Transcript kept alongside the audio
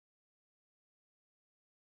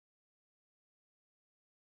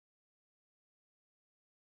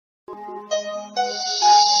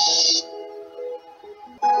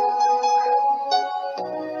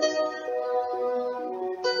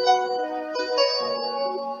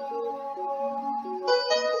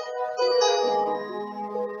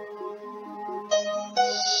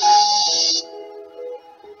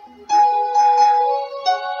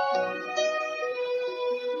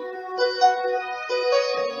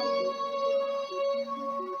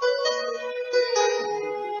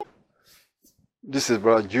This is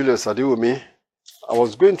Brother Julius Adiwumi. I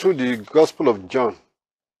was going through the Gospel of John,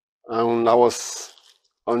 and I was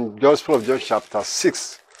on Gospel of John chapter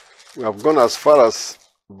 6. We have gone as far as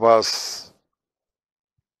verse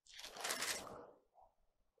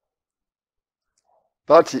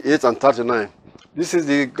 38 and 39. This is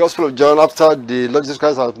the Gospel of John after the Lord Jesus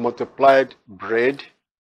Christ has multiplied bread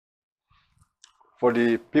for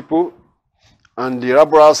the people, and the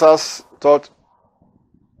rabbi thought,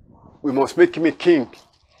 we must make him a king.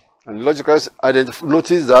 And the Lord Jesus Christ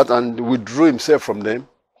noticed that and withdrew himself from them.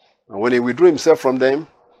 And when he withdrew himself from them,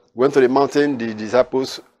 went to the mountain, the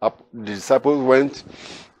disciples went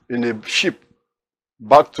in a ship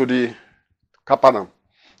back to the Capernaum.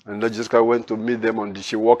 And Lord Jesus Christ went to meet them on the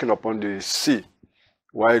ship, walking upon the sea,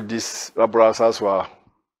 while these brothers were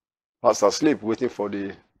fast asleep, waiting for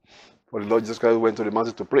the Lord Jesus Christ went to the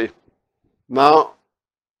mountain to pray. Now,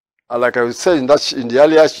 like I said in the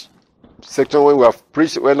earlier section when we have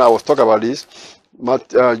preached, when I was talking about this,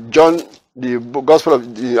 John, the Gospel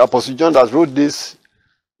of the Apostle John that wrote this,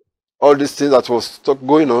 all these things that was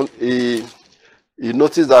going on, he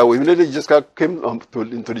noticed that when immediately Jesus came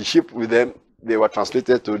into the ship with them, they were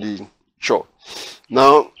translated to the shore.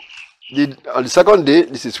 Now, on the second day,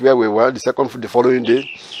 this is where we were, the following day,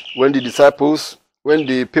 when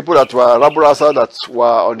the people that were Rabbi that were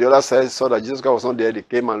on the other side saw that Jesus was not there, they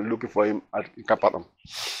came and looking for him at Capernaum.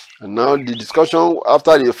 And now the discussion,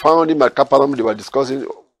 after they found him at Capernaum, they were discussing,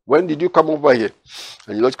 when did you come over here?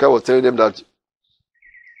 And the Lord Jesus was telling them that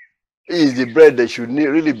he is the bread they should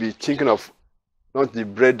really be thinking of, not the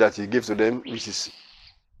bread that he gives to them, which is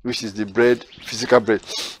the bread, physical bread.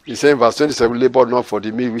 He said in verse 27, labor not for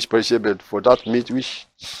the meat which perisheth, but for that meat which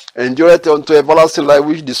endureth unto everlasting life,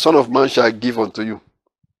 which the Son of Man shall give unto you.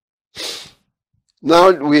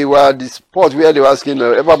 Now we were at the spot where they were asking,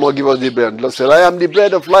 evermore give us the bread. And the Lord said, I am the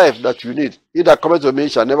bread of life that you need. He that cometh to me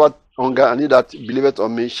shall never hunger, and he that believeth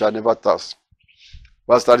on me shall never thirst.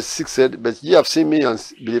 Verse 36 said, but ye have seen me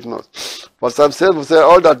and believe not. Verse 37 said,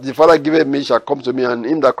 all that the Father giveth me shall come to me, and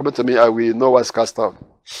him that cometh to me I will no wise cast out.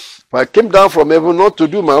 For I came down from heaven not to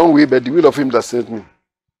do my own will, but the will of him that sent me.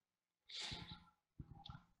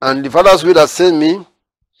 And the Father's will that sent me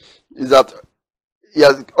is that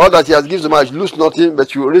all that he has given to me, I lose nothing,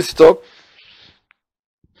 but you will raise it up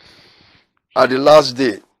at the last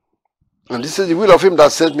day. And this is the will of him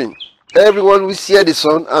that sent me. Everyone who seeth the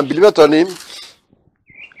Son and believeth on him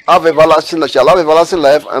shall have everlasting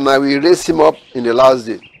life, and I will raise him up in the last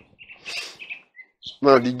day.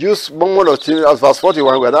 Now the Jews, one more thing, as verse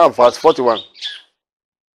 41, we are now at verse 41.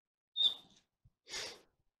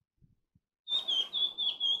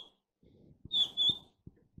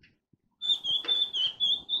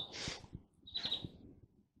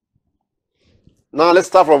 Now let's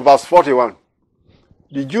start from verse 41.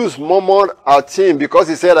 The Jews murmured at him because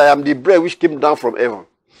he said, I am the bread which came down from heaven.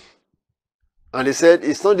 And they said,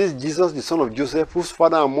 is not this Jesus, the son of Joseph, whose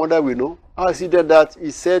father and mother we know? How is it that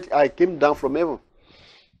he said, I came down from heaven?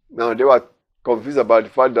 Now they were confused about the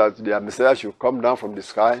fact that their Messiah should come down from the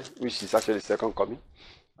sky, which is actually the second coming.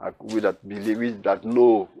 We that believe, that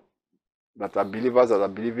know, that are believers, that are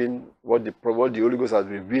believing what the Holy Ghost has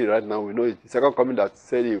revealed right now. We know it's the second coming that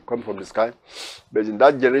said he will come from the sky. But in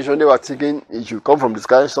that generation, they were thinking he should come from the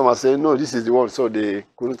sky. Some are saying, no, this is the one, so they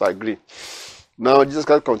couldn't agree. Now Jesus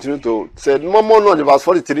Christ continued to say, no more not in verse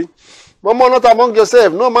 43. No more not among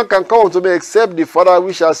yourselves. No man can come unto me except the Father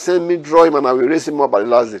which shall send me draw him, and I will raise him up at the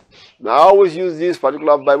last day. Now I always use this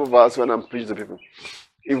particular Bible verse when I'm preaching to people.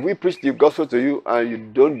 If we preach the gospel to you and you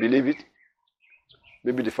don't believe it,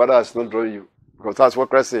 maybe the Father has not drawn you. Because that's what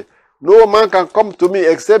Christ said. No man can come to me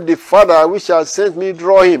except the Father which shall send me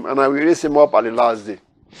draw him, and I will raise him up at the last day.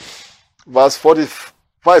 Verse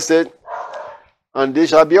 45 said, and they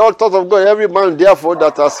shall be all taught of God. Every man therefore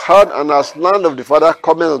that has heard and has learned of the Father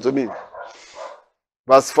cometh unto me.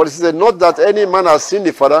 Verse 46 said, not that any man has seen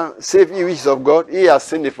the Father, save he which is of God, he has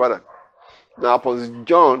seen the Father. Now Apostle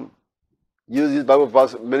John used this Bible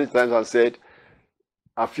verse many times and said,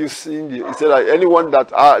 have you seen the, he said that anyone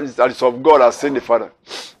that is of God has seen the Father.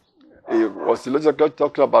 He was the Lord God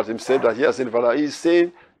talking about himself that he has seen the Father. He's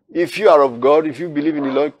saying, if you are of God, if you believe in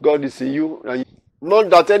the Lord, God is in you. And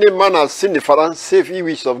Not that any man has seen the Father, save he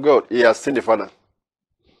which is of God. He has seen the Father.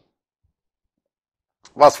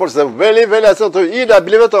 Verse 47. Verily, verily, I say unto you, he that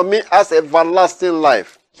believeth on me has everlasting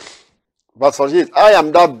life. Verse 48. I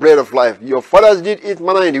am that bread of life. Your fathers did eat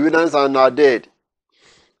manna in the wilderness and are dead.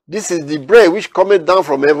 This is the bread which cometh down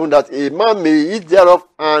from heaven, that a man may eat thereof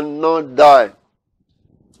and not die.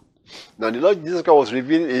 Now the Lord Jesus Christ was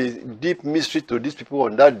revealing a deep mystery to these people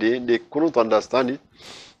on that day. They couldn't understand it.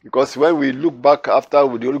 Because when we look back after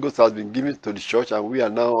the Holy Ghost has been given to the church, and we are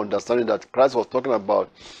now understanding that Christ was talking about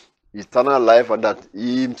eternal life, and that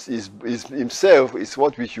he himself is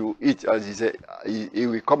what we should eat, as he said, he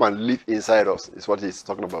will come and live inside us, is what he's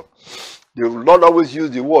talking about. The Lord always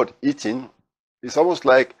used the word eating. It's almost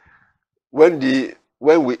like when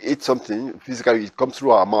we eat something physically, it comes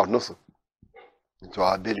through our mouth, not so, into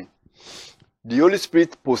our belly. The Holy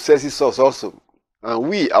Spirit possesses us also,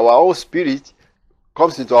 and our own spirit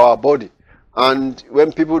comes into our body. And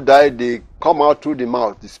when people die, they come out through the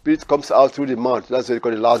mouth. The spirit comes out through the mouth. That's what we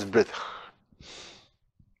call the last breath.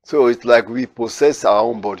 So it's like we possess our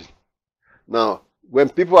own body. Now, when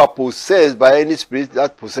people are possessed by any spirit,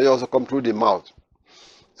 that possession also comes through the mouth.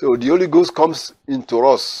 So the Holy Ghost comes into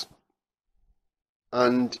us,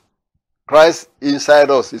 and Christ inside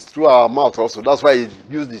us is through our mouth also. That's why he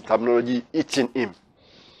used the terminology eating him.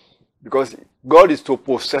 Because God is to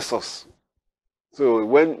possess us. So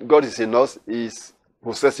when God is in us, he is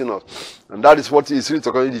possessing us. And that is what he is really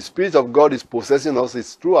talking about. The Spirit of God is possessing us.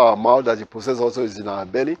 It's through our mouth that he possesses also is in our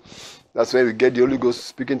belly. That's where we get the Holy Ghost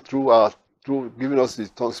speaking through giving us the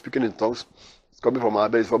tongue, speaking in tongues. It's coming from our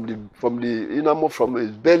belly. From the innermost, from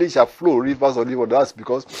his belly shall flow rivers of living water. That's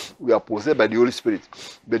because we are possessed by the Holy Spirit.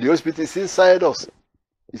 But the Holy Spirit is inside us.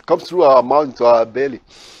 It comes through our mouth into our belly.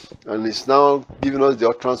 And it's now giving us the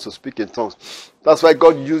utterance to speak in tongues. That's why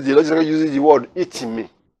God uses the word, eat me.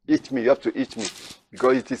 Eat me, you have to eat me.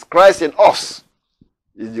 Because it is Christ in us.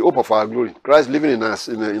 It's the hope of our glory. Christ living in us,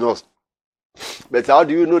 in us. But how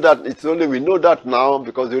do you know that? It's only we know that now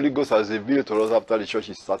because the Holy Ghost has revealed to us after the church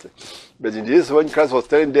is started. But in this, when Christ was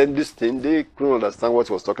telling them this thing, they couldn't understand what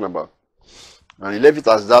he was talking about. And he left it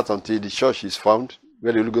as that until the church is found,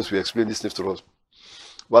 where the Holy Ghost will explain this thing to us.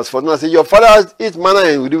 Verse 49 says, your fathers eat manna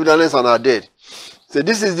in the wilderness and are dead. So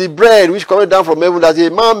this is the bread which cometh down from heaven, that a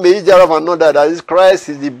man may eat thereof and not die. That is, Christ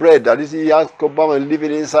is the bread. That is, he has come and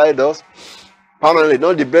living inside us permanently.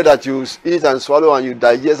 Not the bread that you eat and swallow and you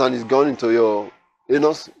digest and is gone into your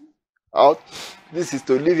anus out. This is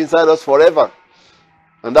to live inside us forever.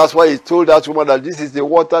 And that's why he told that woman that this is the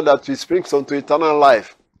water that will spring unto eternal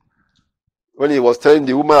life. When he was telling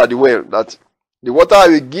the woman at the well that the water I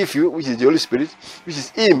will give you, which is the Holy Spirit, which is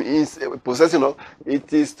him in possessing us,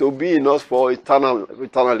 it is to be in us for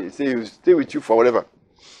eternally. See, he will stay with you forever.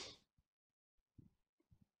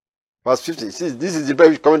 Verse 50 says, this is the bread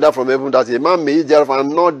which coming down from heaven, that a man may eat thereof and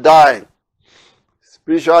not die.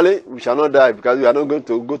 Spiritually, we shall not die, because we are not going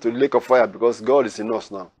to go to the lake of fire, because God is in us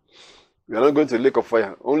now. We are not going to the lake of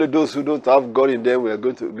fire. Only those who don't have God in them, we are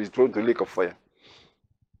going to be thrown to the lake of fire.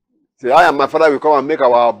 Say, I and my Father will come and make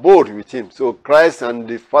our abode with him. So Christ and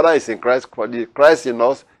the Father is in Christ. The Christ in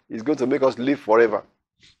us is going to make us live forever,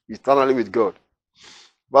 eternally with God.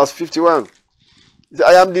 Verse 51. He said,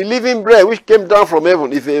 I am the living bread which came down from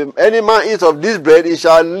heaven. If any man eat of this bread, he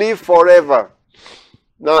shall live forever.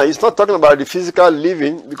 Now, he's not talking about the physical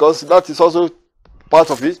living, because that is also part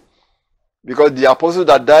of it. Because the apostles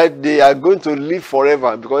that died, they are going to live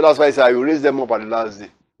forever. Because that's why he said, I will raise them up at the last day.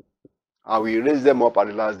 I will raise them up at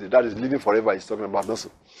the last day. That is living forever he's talking about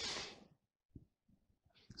also.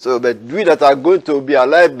 So, but we that are going to be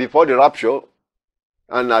alive before the rapture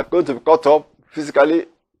and are going to be caught up physically,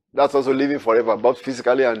 that's also living forever, both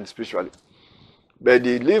physically and spiritually. But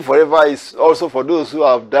the live forever is also for those who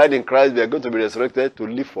have died in Christ. They are going to be resurrected to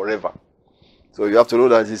live forever. So you have to know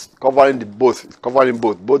that it's covering both. It's covering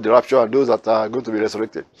both the rapture and those that are going to be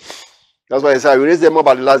resurrected. That's why he said, I will raise them up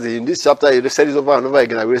at the last day. In this chapter, he said this over and over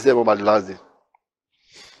again, I will raise them up at the last day.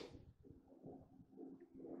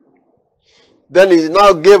 Then he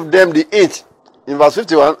now gave them the hint. In verse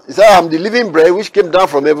 51, he said, I am the living bread which came down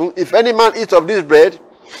from heaven. If any man eat of this bread,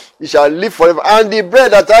 he shall live forever. And the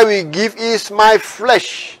bread that I will give is my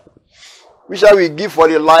flesh, which I will give for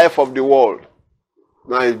the life of the world.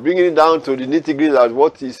 Now he's bringing it down to the nitty-gritty that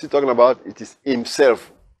what he's talking about, it is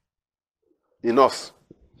himself in us.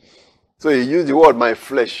 So he used the word, my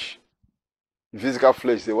flesh, the physical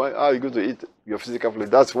flesh. Say, why are you going to eat your physical flesh?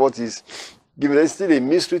 That's what he's giving. It's still a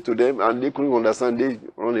mystery to them, and they couldn't understand. They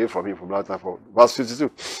run away from him from that time forward. Verse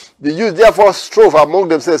 52. The Jews therefore strove among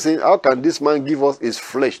themselves, saying, how can this man give us his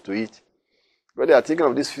flesh to eat? But they are thinking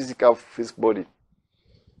of this physical body.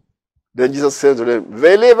 Then Jesus said to them,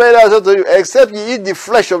 Verily, verily, I say to you, except ye eat the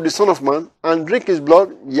flesh of the Son of Man, and drink his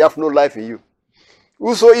blood, ye have no life in you.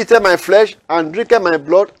 Whoso eateth my flesh, and drinketh my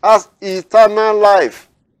blood, has eternal life.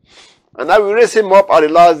 And I will raise him up at the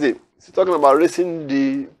last day. He's talking about raising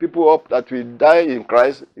the people up that will die in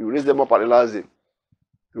Christ. He will raise them up at the last day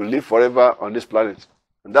to live forever on this planet.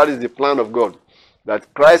 And that is the plan of God.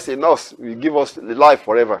 That Christ in us will give us the life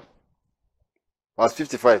forever. Verse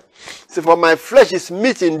 55. See, for my flesh is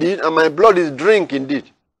meat indeed, and my blood is drink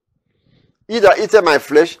indeed. He that eateth my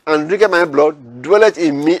flesh and drinketh my blood dwelleth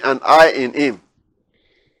in me, and I in him.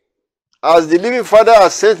 As the living Father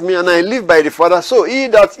has sent me, and I live by the Father, so he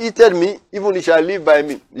that eateth me, even he shall live by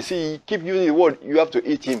me. You see, you keep using the word, you have to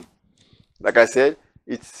eat him. Like I said,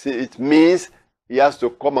 it means he has to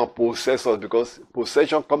come and possess us, because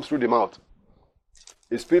possession comes through the mouth.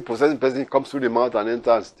 The spirit possessing person comes through the mouth and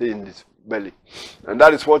enters and stays in this belly. And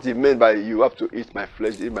that is what he meant by you have to eat my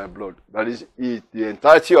flesh, eat my blood. That is, the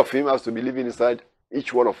entirety of him has to be living inside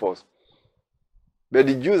each one of us. But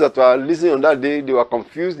the Jews that were listening on that day, they were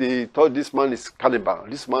confused. They thought this man is cannibal.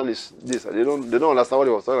 This man is this. They don't understand what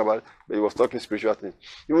he was talking about, but he was talking spiritual things.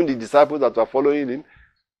 Even the disciples that were following him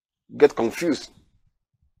get confused.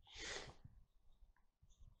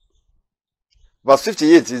 Verse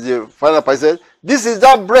 58 is the final part. He said, this is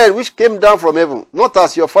that bread which came down from heaven, not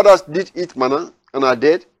as your fathers did eat manna and are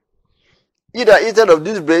dead. He that eateth of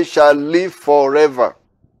this bread shall live forever.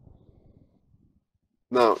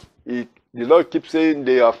 Now, the Lord keeps saying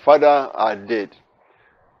their fathers are dead.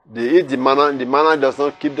 They eat the manna does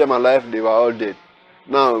not keep them alive, they were all dead.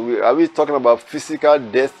 Now, are we talking about physical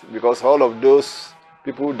death? Because all of those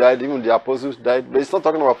people died, even the apostles died, but it's not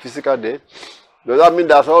talking about physical death. Does that mean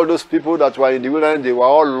that all those people that were in the wilderness, they were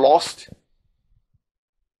all lost?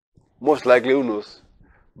 Most likely, who knows?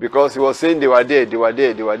 Because he was saying they were dead, they were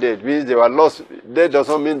dead, they were dead. It means they were lost. Dead does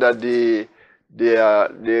not mean that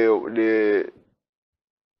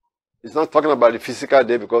it's not talking about the physical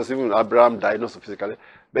death, because even Abraham died, not so physically.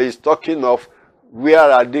 But he's talking of where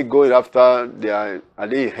are they going after are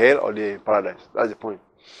they in hell or are they in paradise? That's the point.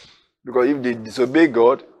 Because if they disobey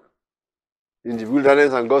God in the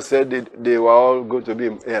wilderness and God said they were all going to be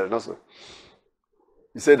in hell, not so.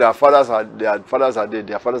 He said their fathers are dead,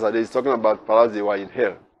 their fathers are dead. He's talking about perhaps they were in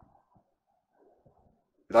hell.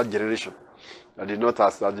 That generation that did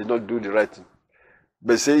not do the right thing.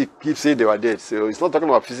 But he keeps saying they were dead. So it's not talking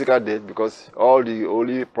about physical death, because all the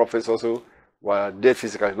holy prophets also were dead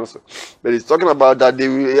physically. Also. But it's talking about that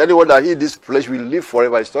anyone that eat this flesh will live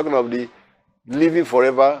forever. It's talking about the living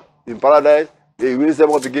forever in paradise. They will raise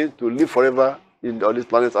them up again to live forever on this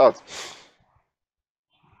planet Earth.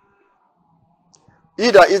 He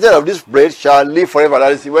that eateth of this bread shall live forever.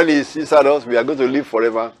 That is, when he is inside us, we are going to live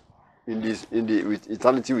forever with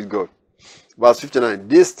eternity with God. Verse 59.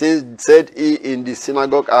 This thing said he in the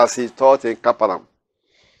synagogue as he taught in Capernaum.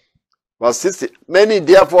 Verse 60. Many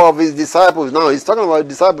therefore of his disciples. Now he's talking about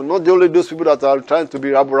disciples, not only those people that are trying to be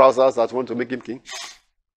rabble-rousers that want to make him king.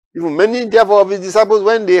 Even many therefore of his disciples,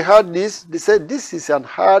 when they heard this, they said, this is an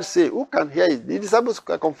hard saying. Who can hear it? The disciples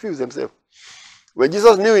are confused themselves. When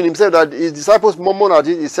Jesus knew in himself that his disciples murmured at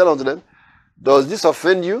it, he said unto them, does this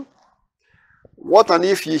offend you? What and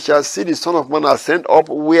if ye shall see the Son of Man ascend up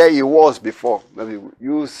where he was before?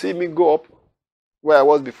 You see me go up where I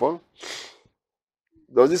was before?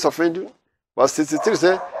 Does this offend you? Verse 63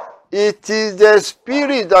 says, it is the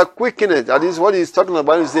spirit that quickeneth. That is what he's talking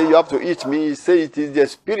about. He says you have to eat me. He says it is the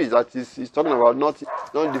spirit that he's talking about, not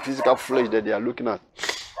the physical flesh that they are looking at.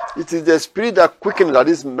 It is the spirit that quickeneth,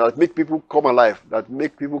 that make people come alive, that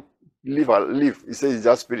make people live. He says it's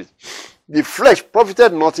that spirit. The flesh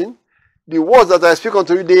profited nothing. The words that I speak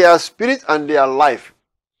unto you, they are spirit and they are life.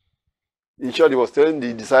 In short, he was telling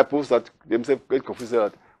the disciples that themselves get confused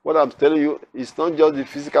that what I'm telling you is not just the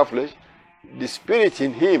physical flesh, the spirit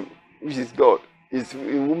in him, which is God, is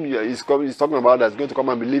in whom he's talking about, that's going to come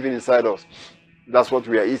and be living inside us. That's what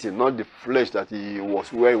we are eating, not the flesh that he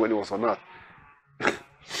was wearing when he was on earth.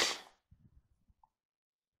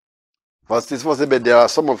 Verse 64 says, but there are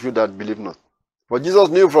some of you that believe not. For Jesus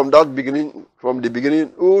knew from the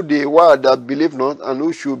beginning, who they were that believed not, and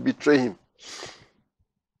who should betray him.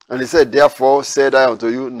 And he said, therefore said I unto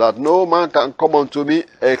you, that no man can come unto me,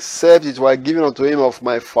 except it were given unto him of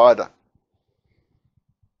my Father.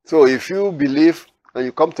 So if you believe and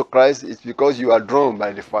you come to Christ, it's because you are drawn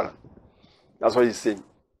by the Father. That's what he's saying.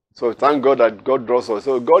 So thank God that God draws us.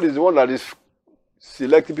 So God is the one that is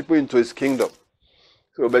selecting people into his kingdom.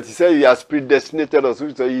 So, but he said he has predestinated us.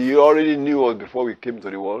 So he already knew us before we came to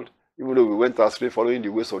the world. Even though we went astray following the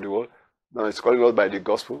ways of the world. Now he's calling us by the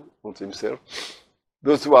gospel unto himself.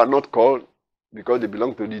 Those who are not called, because they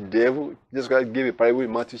belong to the devil. Jesus Christ gave a parable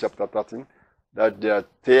in Matthew chapter 13 that there are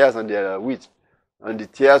tares and there are wheat. And the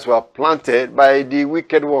tares were planted by the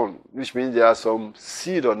wicked one, which means there are some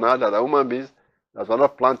seed on earth that are human beings that were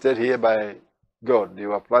not planted here by God. They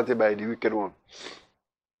were planted by the wicked one.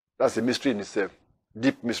 That's a mystery in itself,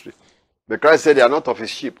 deep mystery. But Christ said they are not of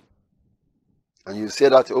his sheep. And you say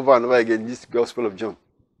that over and over again in this Gospel of John,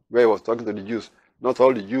 where he was talking to the Jews. Not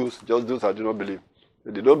all the Jews, just those that do not believe.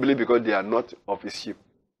 They don't believe because they are not of his sheep.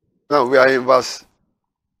 Now we are in verse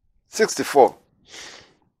 64.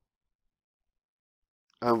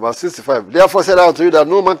 And verse 65. Therefore said I unto you that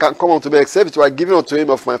no man can come unto me except it were given unto him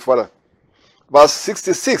of my Father. Verse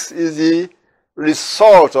 66 is the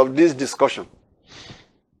result of this discussion.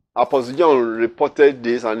 Apostle John reported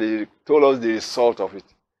this and he told us the result of it.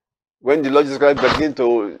 When the Lord Jesus Christ began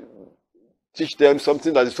to teach them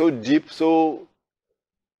something that is so deep, so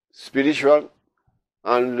spiritual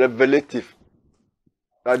and revelative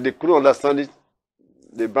that they couldn't understand it,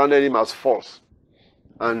 they branded him as false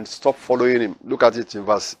and stopped following him. Look at it in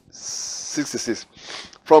verse 66.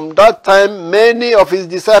 From that time, many of his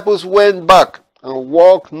disciples went back and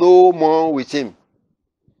walked no more with him.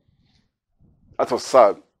 That was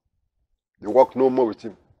sad. They walked no more with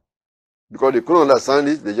him. Because they couldn't understand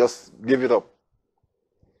it, they just gave it up.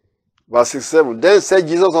 Verse 67. Then said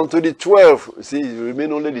Jesus unto the 12, see, it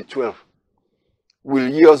remain only the 12. Will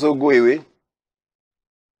ye also go away?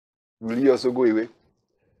 Will ye also go away?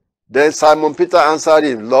 Then Simon Peter answered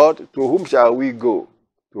him, Lord, to whom shall we go?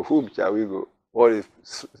 To whom shall we go? Or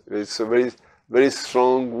it's a very, very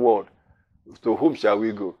strong word. To whom shall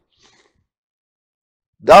we go?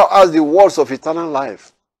 Thou hast the words of eternal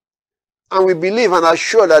life. And we believe and are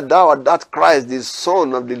sure that thou art that Christ, the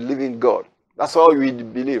Son of the living God. That's all we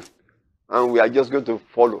believe. And we are just going to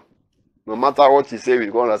follow. No matter what he says, we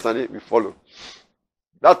don't understand it, we follow.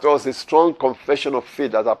 That was a strong confession of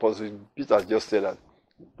faith that Apostle Peter just said that.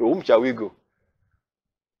 To whom shall we go?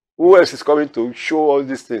 Who else is coming to show us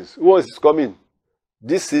these things? Who else is coming?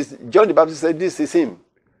 This is, John the Baptist said, this is him.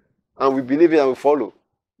 And we believe it and we follow.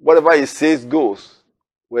 Whatever he says goes.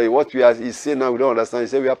 Where what we are he's saying now we don't understand. He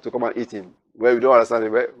said we have to come and eat him. Where we don't understand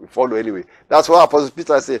it, we follow anyway. That's what Apostle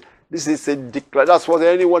Peter said. This is a declare. That's what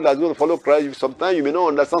anyone that's going to follow Christ. Sometimes you may not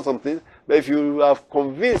understand something, but if you have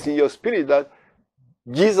convinced in your spirit that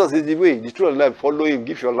Jesus is the way, the truth, and life, follow him,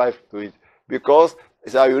 give your life to it. Because he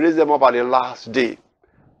said, I will raise them up at the last day.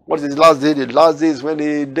 What is the last day? The last day is when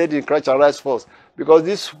the dead in Christ shall rise first. Because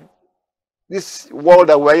this world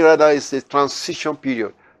that we're in right now is a transition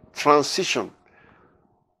period. Transition.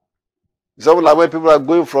 It's almost like when people are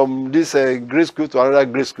going from this grade school to another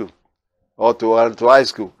grade school or to high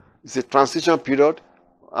school. It's a transition period.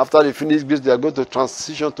 After they finish grade, they are going to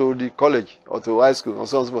transition to the college or to high school and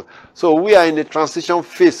so on and so forth. So we are in the transition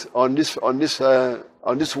phase in this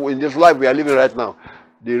life we are living right now.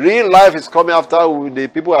 The real life is coming after the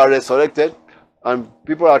people are resurrected and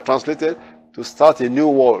people are translated to start a new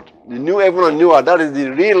world. The new heaven and new earth, that is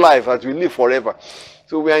the real life that we live forever.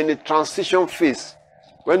 So we are in a transition phase.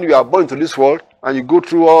 When you are born into this world and you go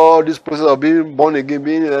through all this process of being born again,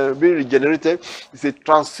 being regenerated, it's a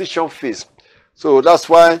transition phase. So that's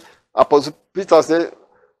why Apostle Peter said,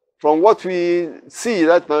 from what we see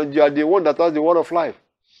right now, you are the one that has the word of life.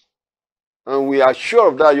 And we are sure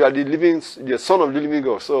of that. You are the Son of the living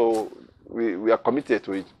God. So we are committed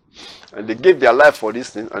to it. And they gave their life for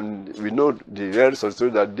this thing. And we know the rest of the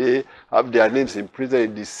story that they have their names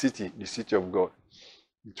imprinted in the city of God.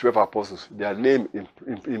 The 12 apostles, their name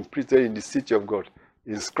imprinted in the city of God,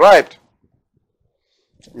 inscribed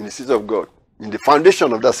in the city of God, in the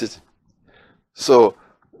foundation of that city. So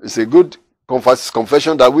it's a good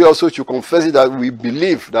confession that we also should confess it, that we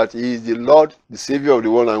believe that he is the Lord, the Savior of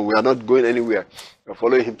the world, and we are not going anywhere. We are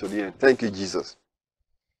following him to the end. Thank you, Jesus.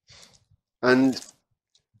 And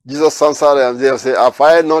Jesus answered and they said,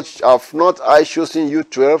 have not I chosen you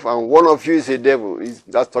 12, and one of you is a devil?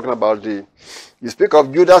 That's talking about you speak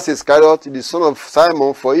of Judas Iscariot, the son of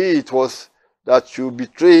Simon, for he it was that you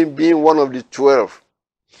betray him, being one of the 12.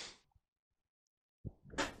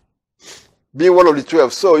 Being one of the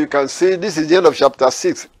 12. So you can see this is the end of chapter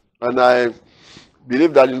 6. And I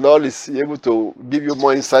believe that the Lord is able to give you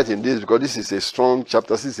more insight in this, because this is a strong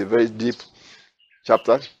chapter 6, a very deep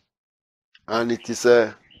chapter. And it is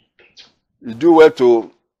you do well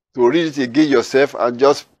to read it again yourself and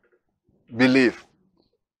just believe.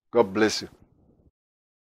 God bless you.